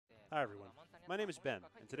Hi everyone, my name is Ben,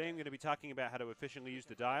 and today I'm going to be talking about how to efficiently use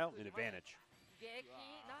the dial in Advantage.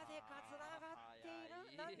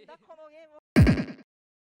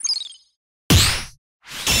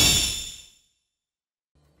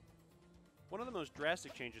 One of the most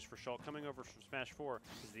drastic changes for Shulk coming over from Smash 4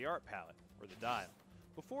 is the art palette, or the dial.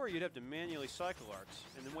 Before, you'd have to manually cycle arts,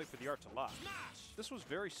 and then wait for the art to lock. This was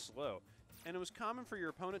very slow, and it was common for your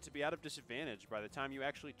opponent to be out of disadvantage by the time you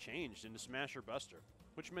actually changed into Smash or Buster,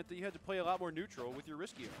 which meant that you had to play a lot more neutral with your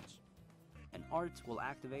risky arts. An art will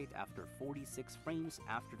activate after 46 frames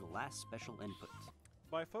after the last special input.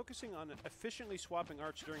 By focusing on efficiently swapping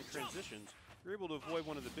arts during transitions, you're able to avoid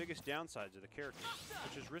one of the biggest downsides of the character,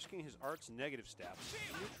 which is risking his art's negative stats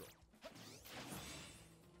in neutral.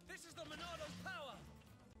 This is the Monado's power!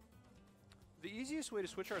 The easiest way to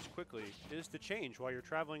switch arts quickly is to change while you're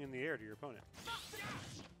traveling in the air to your opponent.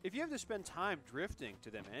 If you have to spend time drifting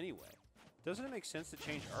to them anyway, doesn't it make sense to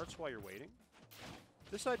change arts while you're waiting?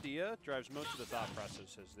 This idea drives most of the thought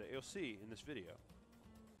processes that you'll see in this video.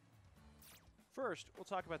 First, we'll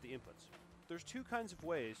talk about the inputs. There's two kinds of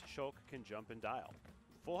ways Shulk can jump and dial.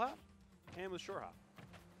 Full hop and with short hop.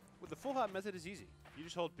 With the full hop method is easy. You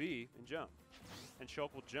just hold B and jump, and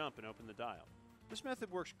Shulk will jump and open the dial. This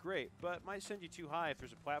method works great, but might send you too high if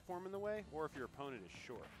there's a platform in the way or if your opponent is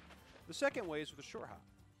short. The second way is with a short hop.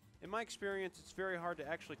 In my experience, it's very hard to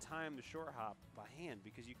actually time the short hop by hand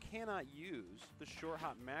because you cannot use the short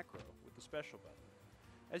hop macro with the special button.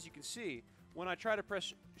 As you can see, when I try to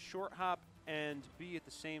press short hop and B at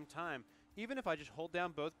the same time, even if I just hold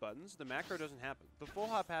down both buttons, the macro doesn't happen. The full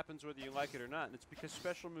hop happens whether you like it or not, and it's because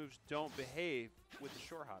special moves don't behave with the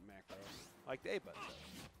short hop macro like the A button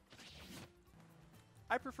does.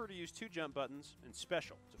 I prefer to use two jump buttons and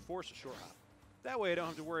special to force a short hop. That way I don't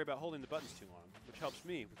have to worry about holding the buttons too long, which helps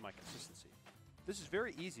me with my consistency. This is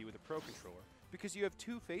very easy with a Pro Controller because you have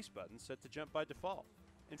two face buttons set to jump by default.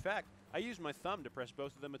 In fact, I use my thumb to press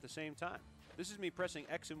both of them at the same time. This is me pressing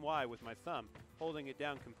X and Y with my thumb, holding it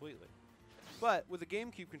down completely. But with a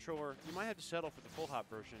GameCube controller, you might have to settle for the full hop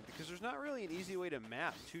version because there's not really an easy way to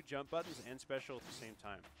map two jump buttons and special at the same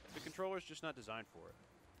time. The controller's just not designed for it.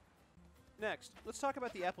 Next, let's talk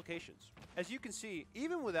about the applications. As you can see,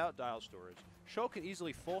 even without dial storage, Shulk can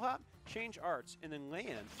easily full hop, change arts, and then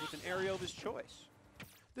land with an aerial of his choice.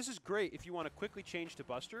 This is great if you want to quickly change to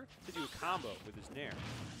Buster to do a combo with his Nair,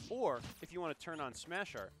 or if you want to turn on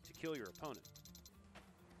Smash Art to kill your opponent.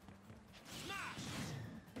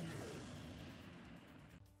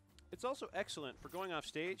 It's also excellent for going off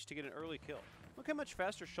stage to get an early kill. Look how much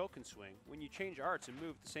faster Shulk can swing when you change arts and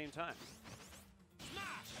move at the same time.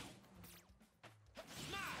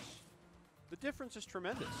 The difference is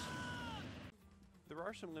tremendous. There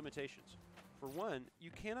are some limitations. For one,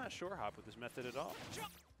 you cannot short hop with this method at all.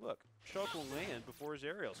 Look, Shulk will land before his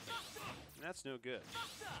aerials come, and that's no good.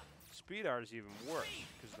 Speed art is even worse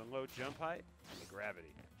because of the low jump height and the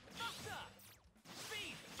gravity.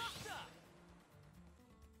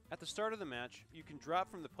 At the start of the match, you can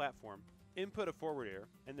drop from the platform, input a forward air,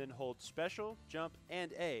 and then hold special, jump,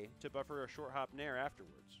 and A to buffer a short hop nair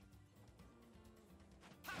afterwards.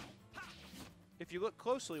 If you look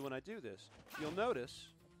closely when I do this, you'll notice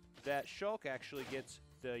that Shulk actually gets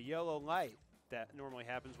the yellow light that normally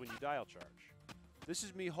happens when you dial charge. This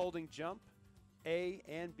is me holding jump, A,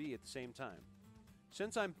 and B at the same time.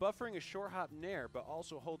 Since I'm buffering a short hop nair but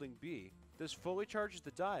also holding B, this fully charges the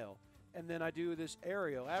dial, and then I do this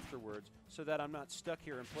aerial afterwards so that I'm not stuck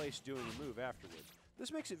here in place doing a move afterwards.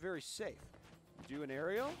 This makes it very safe. You do an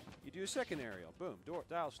aerial, you do a second aerial, boom,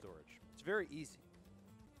 dial storage. It's very easy.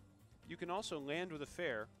 You can also land with a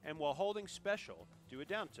fair, and while holding special, do a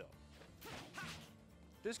down tilt.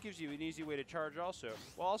 This gives you an easy way to charge also,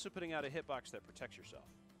 while also putting out a hitbox that protects yourself.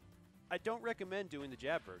 I don't recommend doing the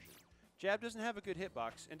jab version. Jab doesn't have a good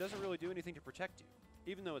hitbox and doesn't really do anything to protect you,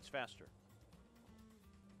 even though it's faster.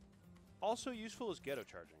 Also useful is ghetto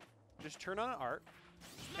charging. Just turn on an art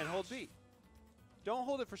and hold B. Don't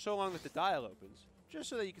hold it for so long that the dial opens, just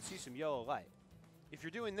so that you can see some yellow light. If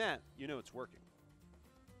you're doing that, you know it's working.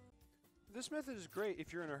 This method is great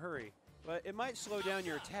if you're in a hurry, but it might slow down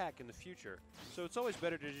your attack in the future, so it's always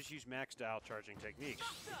better to just use max dial charging techniques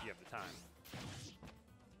if you have the time.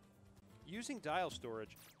 Using dial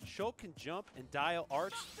storage, Shulk can jump and dial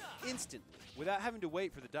arts instantly without having to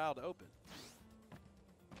wait for the dial to open.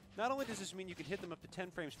 Not only does this mean you can hit them up to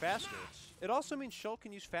 10 frames faster, it also means Shulk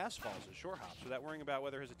can use fast falls as short hops without worrying about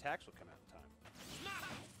whether his attacks will come out in time.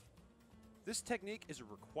 This technique is a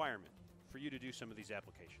requirement for you to do some of these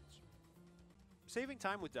applications. Saving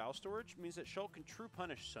time with dial storage means that Shulk can true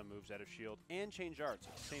punish some moves out of shield and change arts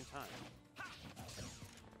at the same time.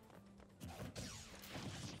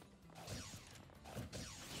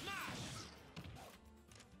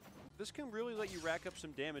 This can really let you rack up some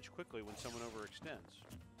damage quickly when someone overextends.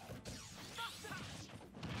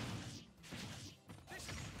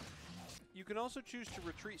 You can also choose to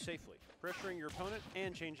retreat safely, pressuring your opponent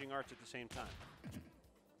and changing arts at the same time.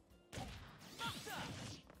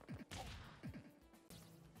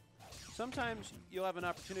 Sometimes you'll have an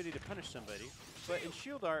opportunity to punish somebody, but in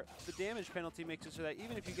Shield Art, the damage penalty makes it so that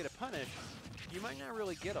even if you get a punish, you might not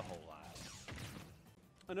really get a whole lot.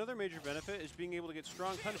 Another major benefit is being able to get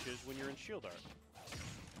strong punishes when you're in Shield Art.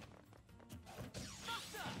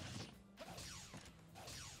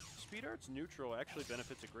 Speed Art's neutral actually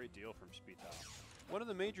benefits a great deal from Speed Dial. One of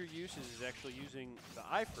the major uses is actually using the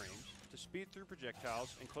iframes to speed through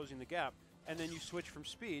projectiles and closing the gap, and then you switch from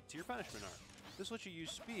speed to your punishment art. This lets you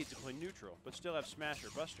use speed to play neutral, but still have smash or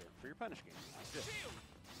buster for your punish game, like this.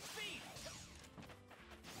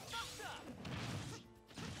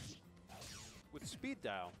 With Speed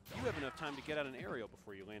Dial, you have enough time to get out an aerial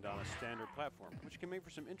before you land on a standard platform, which can make for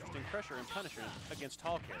some interesting pressure and punishment against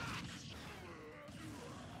tall characters.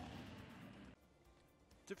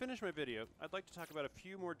 To finish my video, I'd like to talk about a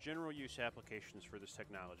few more general use applications for this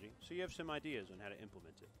technology, so you have some ideas on how to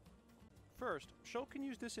implement it. First, Shulk can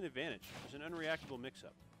use this in Advantage as an unreactable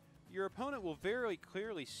mix-up. Your opponent will very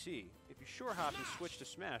clearly see if you short hop and switch to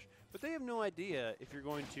smash, but they have no idea if you're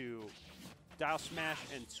going to dial smash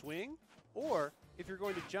and swing, or if you're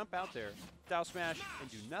going to jump out there, dial smash, and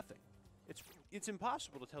do nothing. It's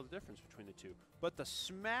impossible to tell the difference between the two, but the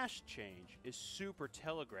smash change is super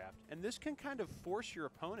telegraphed, and this can kind of force your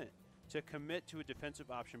opponent to commit to a defensive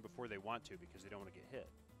option before they want to because they don't want to get hit.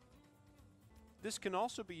 This can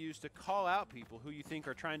also be used to call out people who you think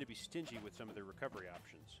are trying to be stingy with some of their recovery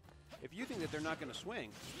options. If you think that they're not going to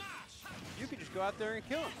swing, you can just go out there and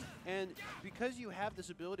kill them. And because you have this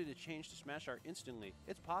ability to change to smash art instantly,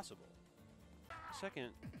 it's possible. Second,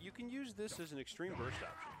 you can use this as an extreme burst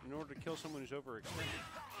option in order to kill someone who's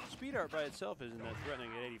overextended. Speed art by itself isn't that threatening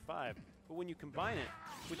at 85, but when you combine it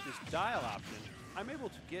with this dial option, I'm able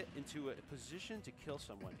to get into a position to kill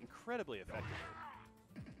someone incredibly effectively.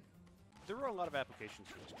 There are a lot of applications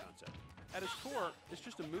for this concept. At its core, it's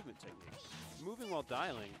just a movement technique. Moving while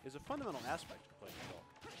dialing is a fundamental aspect of playing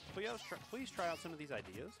Shulk. Please try out some of these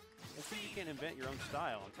ideas and see if you can invent your own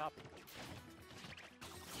style on top of them.